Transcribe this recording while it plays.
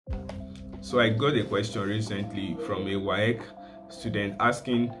So I got a question recently from a WAEC student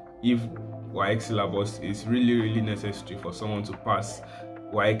asking if WAEC syllabus is really necessary for someone to pass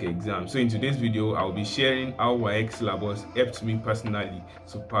WAEC exam. So in today's video, I'll be sharing how WAEC syllabus helped me personally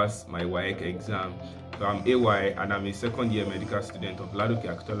to pass my WAEC exam. So I'm AY and I'm a second year medical student of Ladoke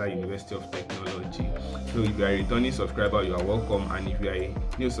Akintola University of Technology. So if you are a returning subscriber, you are welcome, and if you are a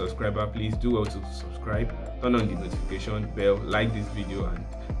new subscriber, please do well to subscribe, turn on the notification bell, like this video and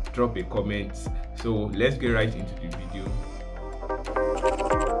drop a comment. So let's get right into the video.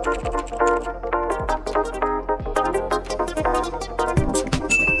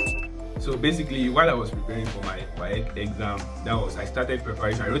 So basically, while I was preparing for my WAEC exam, I started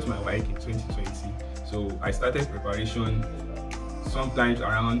preparation. I wrote my WAEC in 2020. So I started preparation sometimes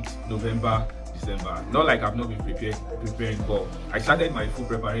around November, December. Not like I've not been preparing, but I started my full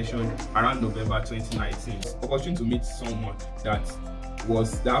preparation around November 2019. Opportunity to meet someone that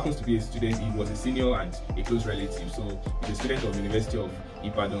happens to be a student. He was a senior and a close relative. So he's a student of University of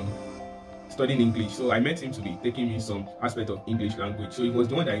Ibadan, studying English. So I met him to be taking me some aspect of English language. So he was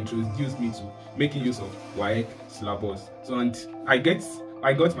the one that introduced me to making use of WAEC syllabus. So and I didn't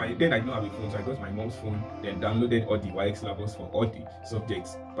have a phone, so I got my mom's phone, then downloaded all the WAEC syllabus for all the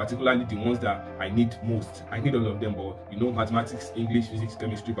subjects, particularly the ones that I need most. I need all of them, but you know, mathematics, English, physics,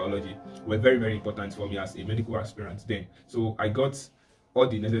 chemistry, biology were very important for me as a medical aspirant then. So I got all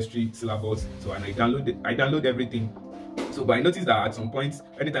the necessary syllabus, so and I download everything. So but I noticed that at some point,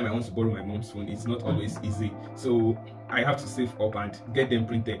 anytime I want to borrow my mom's phone, it's not always easy. So I have to save up and get them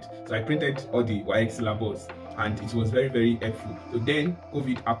printed. So I printed all the WAEC syllabus, and it was very helpful. So then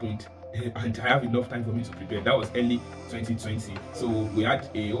COVID happened, and I have enough time for me to prepare. That was early 2020. So we had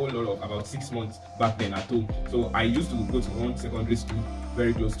a whole lot of about 6 months back then at home. So I used to go to one secondary school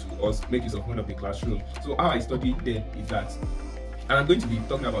very close to us, make use of one of the classroom. So how I studied there is that, and I'm going to be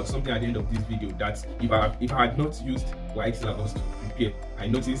talking about something at the end of this video, that if I had not used WAEC syllabus to prepare, I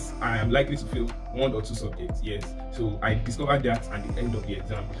noticed I am likely to fail 1 or 2 subjects. Yes, so I discovered that at the end of the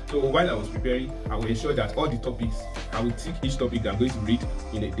exam. So while I was preparing, I will ensure that all the topics, I will take each topic that I'm going to read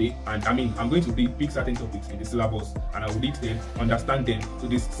in a day, and I'm going to pick certain topics in the syllabus, and I will read them, understand them. So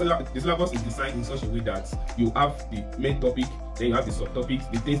the syllabus is designed in such a way that you have the main topic, then you have the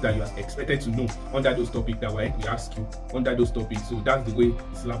subtopics, the things that you are expected to know under those topics that WAEC will ask you under those topics. So that's the way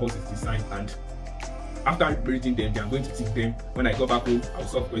the syllabus is designed, and after reading them, I'm going to tick them. When I go back home, I'll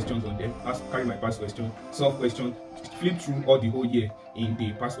solve questions on them, carry my past question, solve question, flip through all the whole year in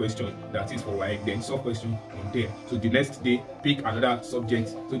the past question that is for WAEC, then solve question on them. So the next day, pick another subject.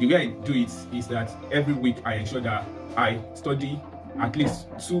 So the way I do it is that every week I ensure that I study at least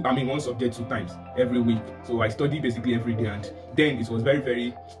one subject 2 times every week. So I study basically every day, and then it was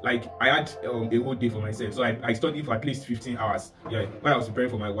very like I had a whole day for myself. So I studied for at least 15 hours. Yeah, when I was preparing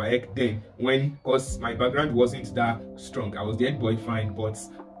for my WAEC, then because my background wasn't that strong, I was the head boy fine, but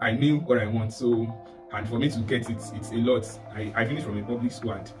I knew what I want. So, and for me to get it, it's a lot. I finished from a public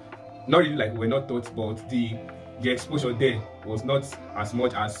school, and not really like we're not taught, but the exposure there was not as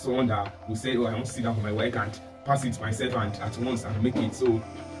much as someone that would say, oh, I want to sit down for my WAEC and pass it myself and at once and make it. So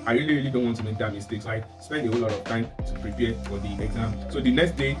I really don't want to make that mistake. So I spend a whole lot of time to prepare for the exam. So the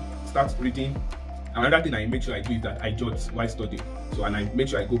next day, start reading. Another thing I make sure I do is that I jot while studying. So and I make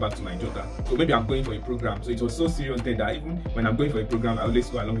sure I go back to my jotter. So maybe I'm going for a program. So it was so serious then that even when I'm going for a program, I always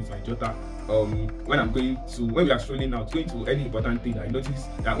go along with my jotter. When we are strolling out, going to any important thing, I notice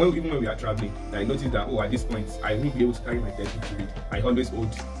that even when we are traveling, I notice that at this point I won't be able to carry my textbook to read. I always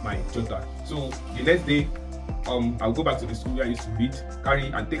hold my jotter. So the next day, I'll go back to the school where I used to read,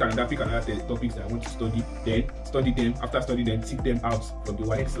 pick another topics that I want to study, then study them. After studying them, tick them out from the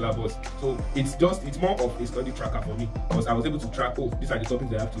WAEC syllabus. So it's more of a study tracker for me, because I was able to track, these are the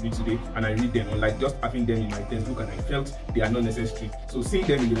topics that I have to read today, and I read them, unlike just having them in my textbook and I felt they are not necessary. So seeing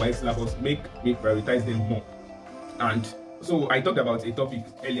them in the WAEC syllabus make me prioritize them more. And so I talked about a topic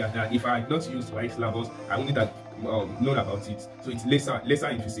earlier that if I had not used WAEC syllabus, I wouldn't have known about it. So it's lesser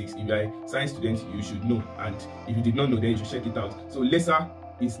in physics. If you're a science student, you should know, and if you did not know, then you should check it out. So lesser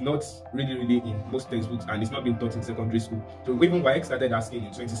is not really in most textbooks, and it's not being taught in secondary school. So even WAEC started asking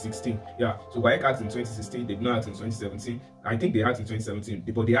in 2016. Yeah, so WAEC asked in 2016, they did not ask in 2017. I think they asked in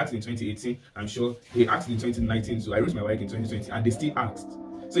 2017, but they asked in 2018. I'm sure they asked in 2019. So I wrote my WAEC in 2020, and they still asked.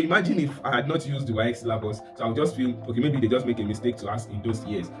 So imagine if I had not used the WAEC syllabus, so I would just feel, okay, maybe they just make a mistake to ask in those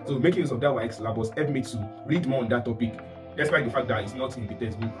years. So making use of that WAEC syllabus helped me to read more on that topic, despite the fact that it's not in the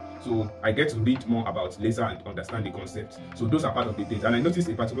textbook. So I get to read more about laser and understand the concepts. So those are part of the things. And I noticed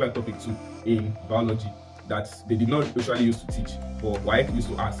a particular topic too in biology that they did not usually used to teach, but WAEC used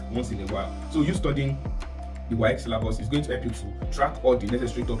to ask once in a while. So you studying the WAEC syllabus is going to help you to track all the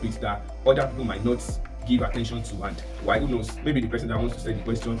necessary topics that other people might not give attention to, and why, who knows, maybe the person that wants to set the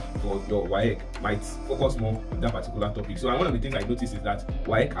question for your WAEC might focus more on that particular topic. So, and one of the things I noticed is that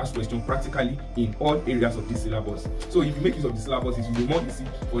WAEC asks questions practically in all areas of this syllabus. So if you make use of the syllabus, it will be more easy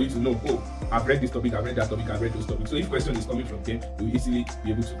for you to know, oh, I've read this topic, I've read that topic, I've read those topics. So if question is coming from them, you'll easily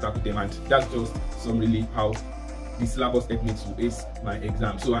be able to tackle them, and that's just summarily how the syllabus helped me to ace my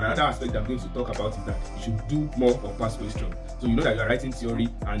exam. So another aspect I'm going to talk about is that you should do more of past question. So you know that you are writing theory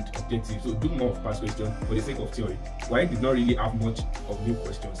and objective, so do more of past question for the sake of theory. WAEC did not really have much of new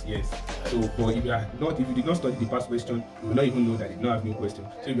questions, yes. So, but if you did not study the past question, you will not even know that they did not have new questions.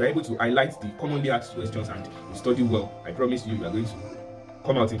 So if you are able to highlight the commonly asked questions and you study well, I promise you, you are going to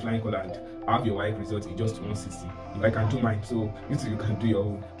come out in flying color and have your WAEC results in just 160. If I can do mine, so you too, you can do your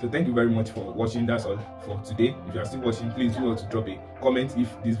own. So thank you very much for watching. That's all for today. If you are still watching, please do want to drop a comment if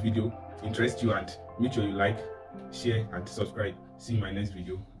this video interests you, and make sure you like, share and subscribe. See you in my next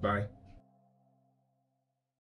video. Bye.